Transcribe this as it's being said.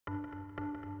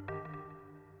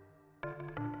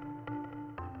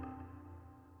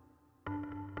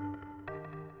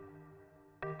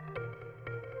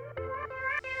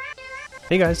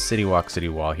Hey guys,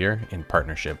 Citywokcitywall here in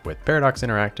partnership with Paradox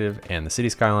Interactive and the City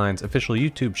Skylines official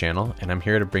YouTube channel, and I'm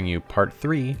here to bring you part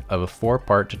 3 of a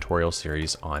 4-part tutorial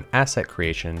series on asset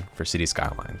creation for City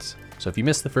Skylines. So if you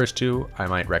missed the first 2, I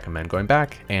might recommend going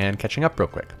back and catching up real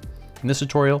quick. In this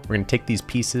tutorial, we're going to take these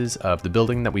pieces of the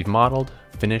building that we've modeled,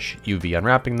 finish UV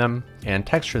unwrapping them, and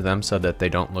texture them so that they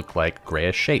don't look like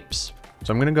grayish shapes.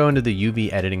 So I'm going to go into the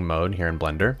UV editing mode here in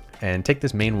Blender and take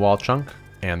this main wall chunk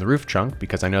and the roof chunk,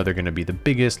 because I know they're going to be the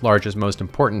biggest, largest, most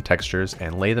important textures,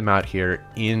 and lay them out here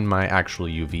in my actual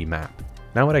UV map.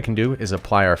 Now what I can do is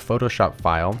apply our Photoshop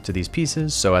file to these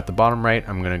pieces. So at the bottom right,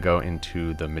 I'm going to go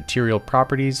into the material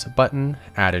properties button,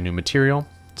 add a new material,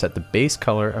 set the base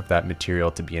color of that material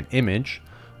to be an image,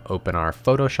 open our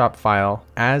Photoshop file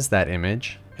as that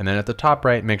image, and then at the top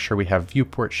right, make sure we have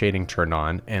viewport shading turned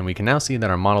on, and we can now see that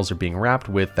our models are being wrapped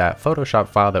with that Photoshop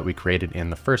file that we created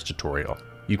in the first tutorial.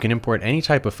 You can import any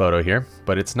type of photo here,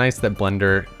 but it's nice that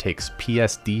Blender takes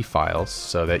PSD files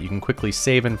so that you can quickly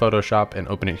save in Photoshop and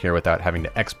open it here without having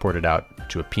to export it out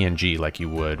to a PNG like you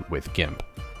would with GIMP.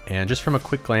 And just from a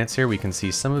quick glance here, we can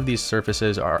see some of these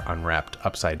surfaces are unwrapped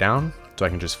upside down, so I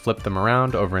can just flip them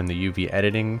around over in the UV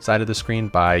editing side of the screen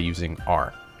by using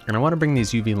R. And I want to bring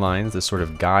these UV lines, this sort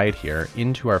of guide here,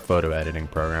 into our photo editing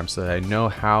program so that I know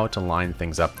how to line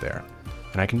things up there.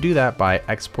 And I can do that by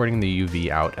exporting the UV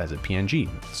out as a PNG.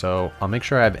 So I'll make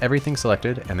sure I have everything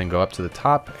selected and then go up to the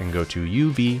top and go to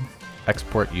UV,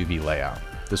 Export UV Layout.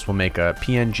 This will make a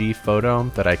PNG photo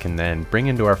that I can then bring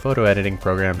into our photo editing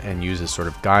program and use as sort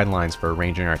of guidelines for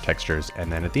arranging our textures.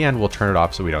 And then at the end, we'll turn it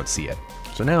off so we don't see it.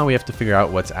 So now we have to figure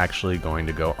out what's actually going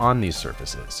to go on these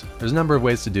surfaces. There's a number of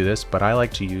ways to do this, but I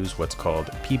like to use what's called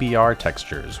PBR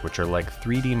textures, which are like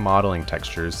 3D modeling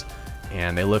textures.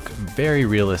 And they look very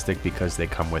realistic because they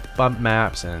come with bump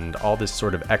maps and all this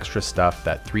sort of extra stuff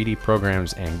that 3D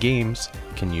programs and games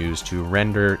can use to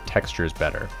render textures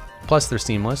better. Plus they're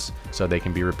seamless, so they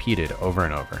can be repeated over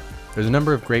and over. There's a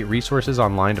number of great resources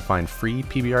online to find free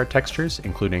PBR textures,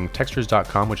 including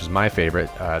textures.com, which is my favorite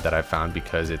that I've found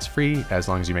because it's free as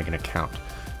long as you make an account.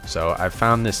 So I've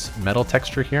found this metal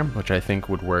texture here, which I think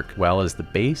would work well as the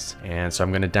base. And so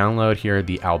I'm going to download here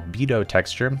the albedo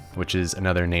texture, which is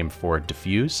another name for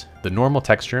diffuse, the normal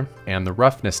texture, and the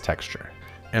roughness texture.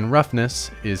 And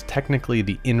roughness is technically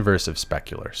the inverse of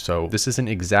specular. So this isn't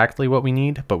exactly what we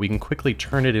need, but we can quickly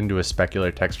turn it into a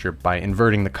specular texture by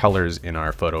inverting the colors in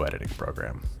our photo editing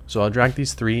program. So I'll drag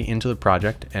these 3 into the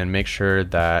project and make sure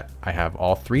that I have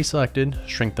all 3 selected,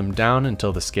 shrink them down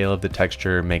until the scale of the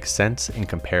texture makes sense in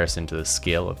comparison to the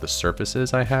scale of the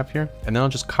surfaces I have here. And then I'll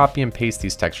just copy and paste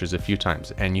these textures a few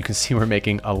times. And you can see we're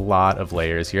making a lot of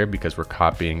layers here because we're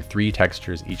copying 3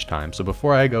 textures each time. So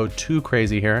before I go too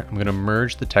crazy here, I'm gonna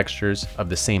merge the textures of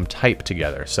the same type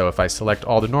together. So if I select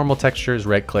all the normal textures,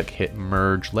 right click, hit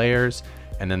merge layers,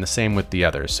 and then the same with the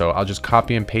others. So I'll just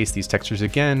copy and paste these textures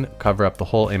again, cover up the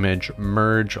whole image,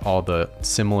 merge all the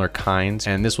similar kinds,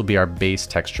 and this will be our base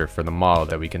texture for the model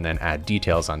that we can then add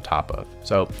details on top of.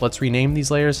 So let's rename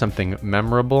these layers something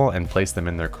memorable and place them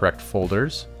in their correct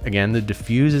folders. Again, the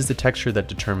diffuse is the texture that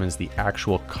determines the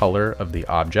actual color of the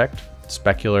object.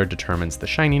 Specular determines the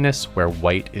shininess, where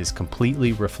white is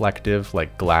completely reflective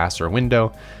like glass or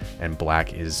window, and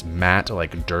black is matte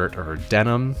like dirt or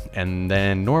denim, and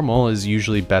then normal is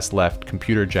usually best left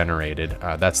computer generated.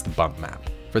 That's the bump map.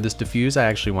 For this diffuse, I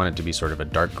actually want it to be sort of a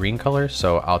dark green color,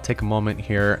 so I'll take a moment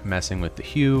here messing with the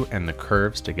hue and the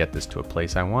curves to get this to a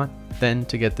place I want. Then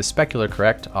to get the specular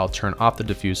correct, I'll turn off the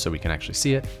diffuse so we can actually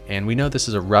see it. And we know this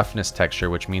is a roughness texture,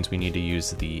 which means we need to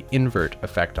use the invert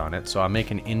effect on it. So I'll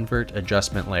make an invert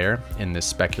adjustment layer in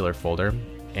this specular folder.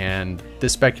 And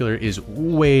this specular is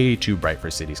way too bright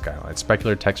for City Skylines.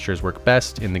 Specular textures work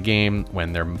best in the game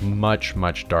when they're much,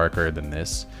 much darker than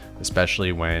this,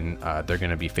 especially when they're going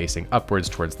to be facing upwards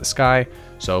towards the sky.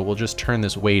 So we'll just turn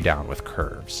this way down with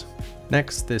curves.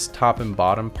 Next, this top and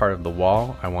bottom part of the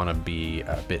wall, I want to be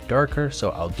a bit darker. So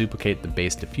I'll duplicate the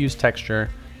base diffuse texture,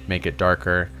 make it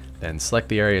darker, then select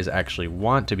the areas I actually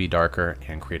want to be darker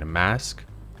and create a mask.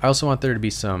 I also want there to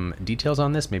be some details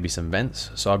on this, maybe some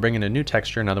vents. So I'll bring in a new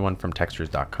texture, another one from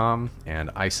textures.com, and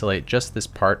isolate just this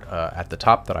part at the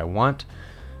top that I want.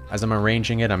 As I'm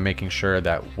arranging it, I'm making sure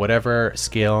that whatever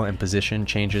scale and position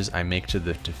changes I make to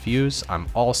the diffuse, I'm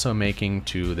also making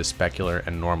to the specular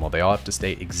and normal. They all have to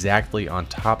stay exactly on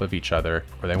top of each other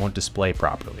or they won't display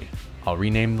properly. I'll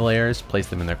rename the layers, place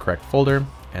them in their correct folder,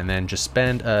 and then just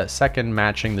spend a second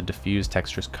matching the diffuse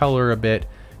texture's color a bit,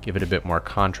 give it a bit more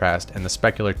contrast, and the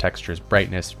specular texture's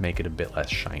brightness make it a bit less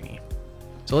shiny.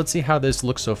 So let's see how this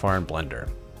looks so far in Blender.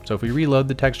 So So if we reload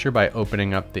the texture by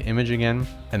opening up the image again,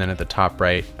 and then at the top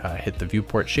right, hit the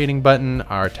viewport shading button,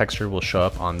 our texture will show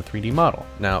up on the 3D model.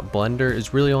 Now, Blender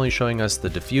is really only showing us the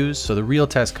diffuse, so the real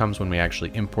test comes when we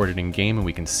actually import it in game and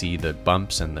we can see the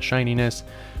bumps and the shininess,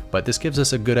 but this gives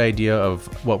us a good idea of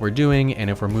what we're doing and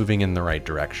if we're moving in the right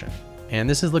direction. And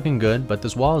this is looking good, but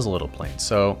this wall is a little plain.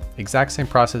 So exact same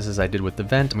process as I did with the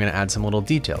vent, I'm gonna add some little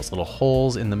details, little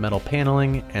holes in the metal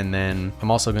paneling, and then I'm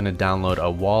also gonna download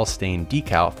a wall stain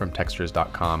decal from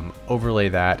textures.com, overlay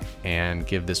that, and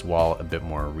give this wall a bit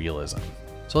more realism.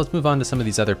 So let's move on to some of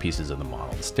these other pieces of the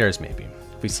model, the stairs maybe.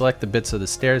 If we select the bits of the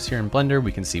stairs here in Blender,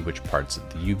 we can see which parts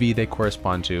of the UV they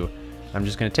correspond to. I'm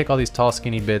just going to take all these tall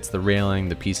skinny bits, the railing,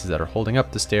 the pieces that are holding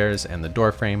up the stairs, and the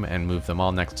door frame, and move them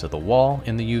all next to the wall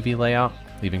in the UV layout,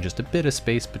 leaving just a bit of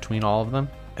space between all of them.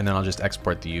 And then I'll just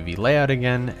export the UV layout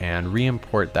again and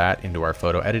re-import that into our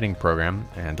photo editing program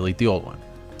and delete the old one.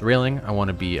 The railing, I want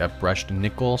to be a brushed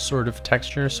nickel sort of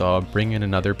texture, so I'll bring in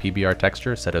another PBR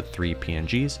texture, set of 3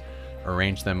 PNGs,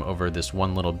 arrange them over this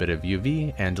one little bit of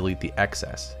UV, and delete the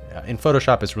excess. In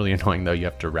Photoshop, it's really annoying though, you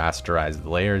have to rasterize the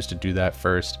layers to do that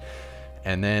first.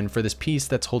 And then for this piece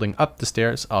that's holding up the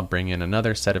stairs, I'll bring in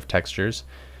another set of textures,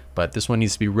 but this one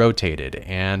needs to be rotated,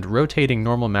 and rotating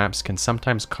normal maps can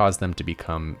sometimes cause them to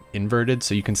become inverted.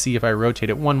 So you can see if I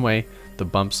rotate it one way, the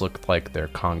bumps look like they're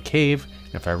concave,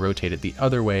 and if I rotate it the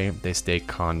other way, they stay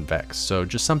convex. So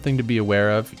just something to be aware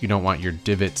of. You don't want your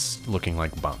divots looking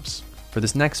like bumps. For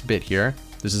this next bit here,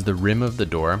 this is the rim of the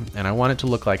door, and I want it to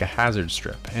look like a hazard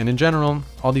strip. And in general,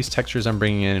 all these textures I'm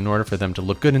bringing in order for them to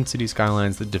look good in City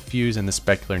Skylines, the diffuse and the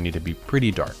specular need to be pretty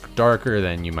dark, darker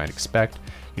than you might expect.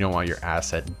 You don't want your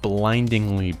asset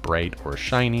blindingly bright or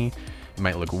shiny. It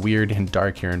might look weird and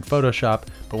dark here in Photoshop,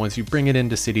 but once you bring it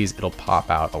into cities, it'll pop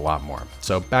out a lot more.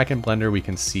 So back in Blender, we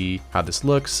can see how this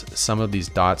looks. Some of these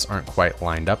dots aren't quite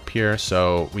lined up here,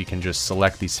 so we can just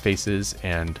select these faces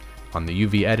and on the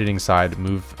UV editing side,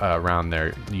 move around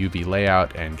their UV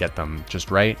layout and get them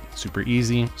just right, super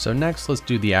easy. So next, let's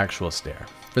do the actual stair.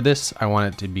 For this, I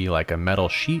want it to be like a metal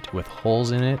sheet with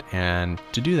holes in it, and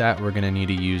to do that, we're gonna need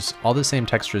to use all the same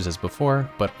textures as before,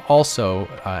 but also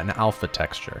an alpha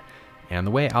texture. And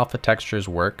the way alpha textures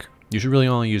work, you should really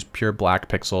only use pure black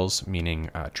pixels, meaning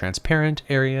transparent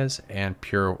areas, and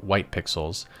pure white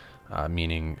pixels,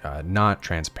 meaning not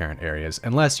transparent areas,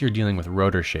 unless you're dealing with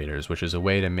rotor shaders, which is a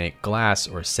way to make glass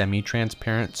or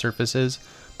semi-transparent surfaces,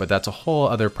 but that's a whole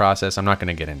other process. I'm not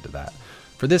going to get into that.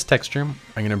 For this texture, I'm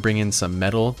going to bring in some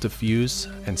metal diffuse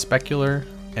and specular,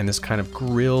 and this kind of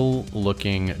grill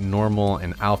looking normal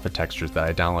and alpha textures that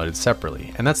I downloaded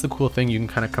separately. And that's the cool thing, you can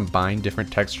kind of combine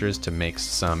different textures to make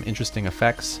some interesting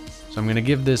effects. So I'm going to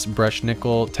give this brush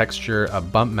nickel texture a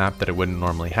bump map that it wouldn't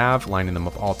normally have, lining them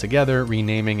up all together,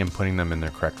 renaming and putting them in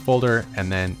their correct folder.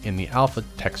 And then in the alpha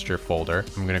texture folder,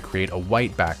 I'm going to create a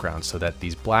white background so that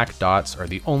these black dots are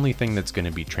the only thing that's going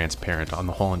to be transparent on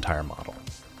the whole entire model.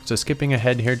 So skipping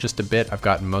ahead here just a bit, I've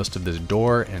gotten most of this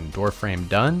door and door frame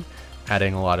done,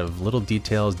 adding a lot of little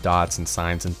details, dots and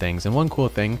signs and things. And one cool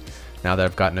thing, now that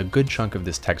I've gotten a good chunk of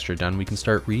this texture done, we can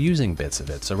start reusing bits of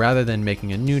it. So rather than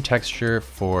making a new texture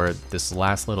for this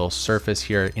last little surface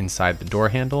here inside the door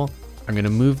handle, I'm going to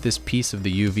move this piece of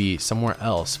the UV somewhere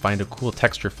else, find a cool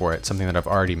texture for it, something that I've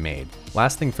already made.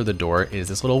 Last thing for the door is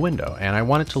this little window, and I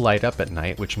want it to light up at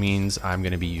night, which means I'm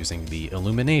going to be using the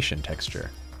illumination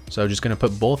texture. So I'm just going to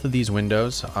put both of these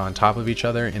windows on top of each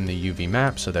other in the UV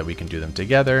map so that we can do them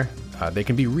together. They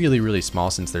can be really, really small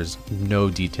since there's no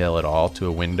detail at all to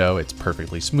a window. It's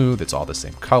perfectly smooth. It's all the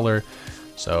same color.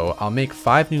 So I'll make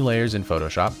 5 new layers in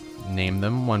Photoshop, name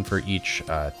them, one for each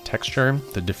texture.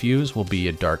 The diffuse will be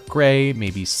a dark gray,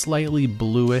 maybe slightly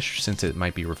bluish since it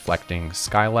might be reflecting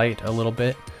skylight a little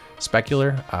bit.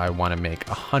 Specular, I want to make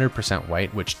 100%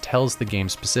 white, which tells the game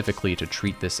specifically to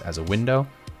treat this as a window.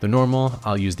 The normal,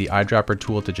 I'll use the eyedropper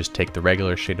tool to just take the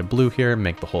regular shade of blue here,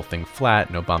 make the whole thing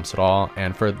flat, no bumps at all.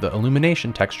 And for the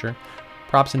illumination texture,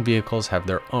 props and vehicles have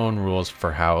their own rules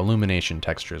for how illumination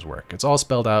textures work. It's all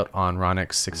spelled out on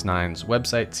Ronix69's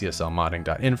website,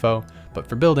 cslmodding.info, but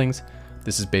for buildings,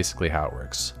 this is basically how it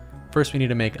works. First, we need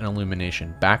to make an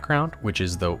illumination background, which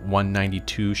is the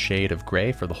 192 shade of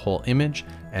gray for the whole image,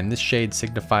 and this shade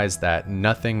signifies that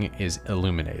nothing is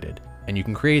illuminated. And you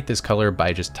can create this color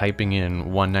by just typing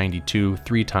in 192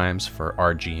 3 times for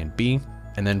R, G, and B.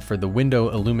 And then for the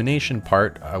window illumination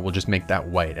part, we'll just make that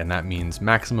white, and that means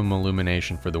maximum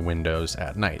illumination for the windows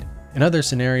at night. In other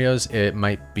scenarios, it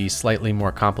might be slightly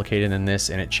more complicated than this,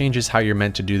 and it changes how you're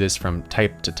meant to do this from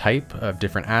type to type of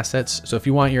different assets. So if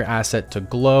you want your asset to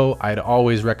glow, I'd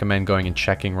always recommend going and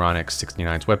checking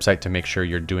Ronix69's website to make sure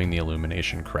you're doing the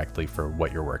illumination correctly for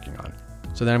what you're working on.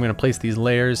 So then I'm going to place these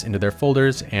layers into their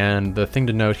folders, and the thing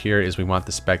to note here is we want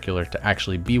the specular to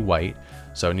actually be white,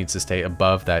 so it needs to stay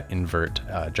above that invert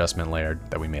adjustment layer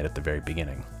that we made at the very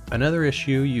beginning. Another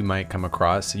issue you might come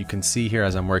across, you can see here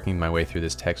as I'm working my way through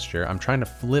this texture, I'm trying to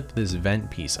flip this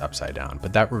vent piece upside down,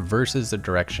 but that reverses the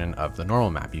direction of the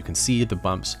normal map. You can see the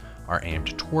bumps are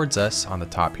aimed towards us on the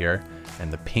top here,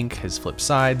 and the pink has flipped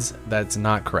sides. That's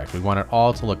not correct. We want it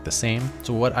all to look the same.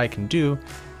 So what I can do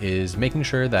is making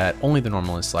sure that only the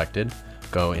normal is selected,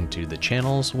 go into the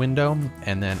channels window,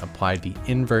 and then apply the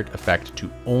invert effect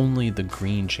to only the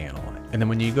green channel. And then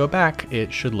when you go back,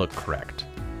 it should look correct.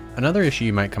 Another issue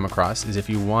you might come across is if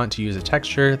you want to use a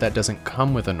texture that doesn't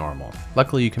come with a normal.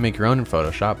 Luckily, you can make your own in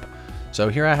Photoshop. So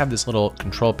here I have this little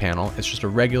control panel. It's just a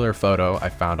regular photo I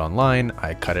found online.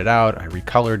 I cut it out, I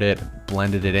recolored it,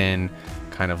 blended it in,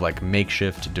 kind of like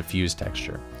makeshift diffuse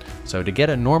texture. So to get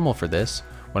a normal for this,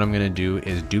 what I'm gonna do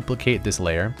is duplicate this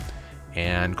layer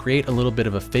and create a little bit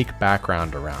of a fake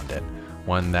background around it.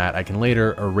 One that I can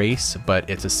later erase, but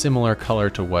it's a similar color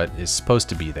to what is supposed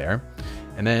to be there.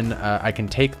 And then I can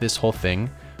take this whole thing,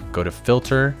 go to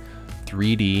Filter,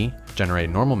 3D, Generate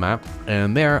Normal Map,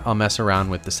 and there I'll mess around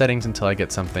with the settings until I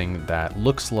get something that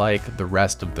looks like the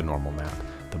rest of the normal map.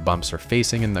 The bumps are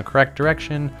facing in the correct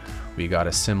direction, we got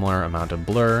a similar amount of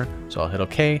blur, so I'll hit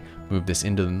OK, move this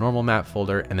into the normal map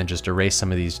folder, and then just erase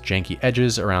some of these janky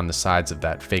edges around the sides of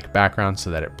that fake background so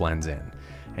that it blends in.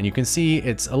 And you can see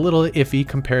it's a little iffy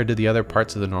compared to the other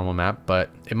parts of the normal map, but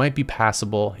it might be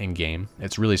passable in game.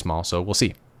 It's really small, so we'll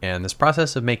see. And this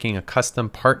process of making a custom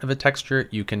part of a texture,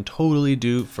 you can totally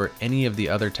do for any of the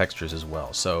other textures as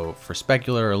well. So for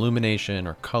specular, illumination,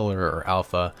 or color, or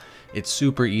alpha, it's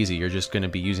super easy. You're just going to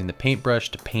be using the paintbrush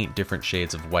to paint different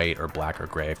shades of white or black or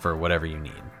gray for whatever you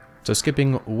need. So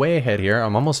skipping way ahead here,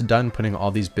 I'm almost done putting all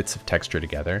these bits of texture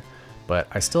together, but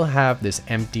I still have this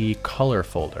empty color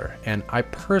folder, and I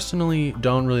personally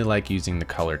don't really like using the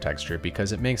color texture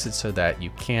because it makes it so that you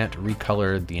can't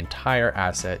recolor the entire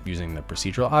asset using the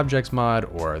procedural objects mod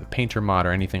or the painter mod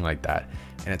or anything like that.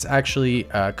 And it's actually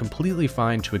completely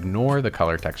fine to ignore the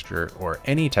color texture, or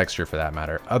any texture for that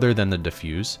matter, other than the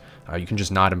diffuse. You can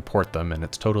just not import them and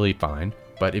it's totally fine.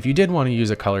 But if you did want to use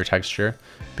a color texture,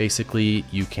 basically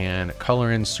you can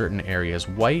color in certain areas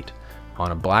white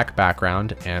on a black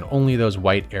background, and only those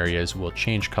white areas will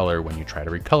change color when you try to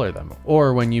recolor them.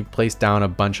 Or when you place down a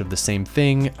bunch of the same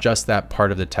thing, just that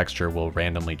part of the texture will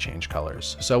randomly change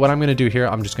colors. So what I'm going to do here,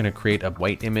 I'm just going to create a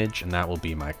white image, and that will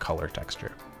be my color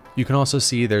texture. You can also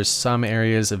see there's some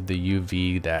areas of the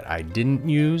UV that I didn't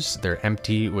use. They're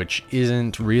empty, which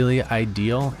isn't really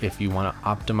ideal. If you want to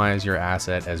optimize your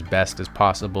asset as best as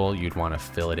possible, you'd want to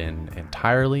fill it in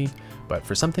entirely. But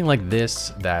for something like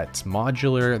this that's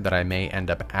modular, that I may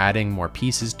end up adding more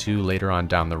pieces to later on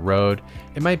down the road,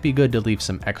 it might be good to leave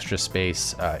some extra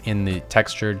space in the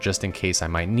texture just in case I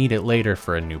might need it later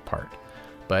for a new part.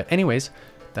 But anyways,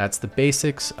 that's the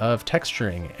basics of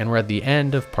texturing, and we're at the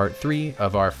end of part 3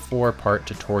 of our 4-part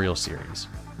tutorial series.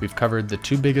 We've covered the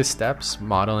 2 biggest steps,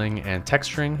 modeling and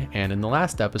texturing, and in the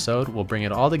last episode, we'll bring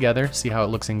it all together, see how it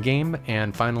looks in game,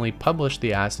 and finally publish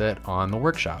the asset on the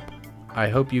workshop. I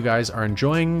hope you guys are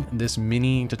enjoying this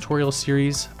mini tutorial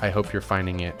series. I hope you're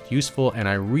finding it useful, and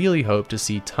I really hope to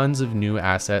see tons of new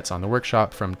assets on the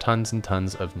workshop from tons and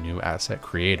tons of new asset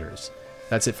creators.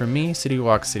 That's it from me,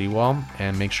 Citywokcitywall,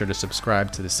 and make sure to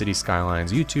subscribe to the City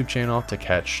Skylines YouTube channel to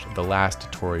catch the last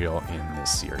tutorial in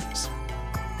this series.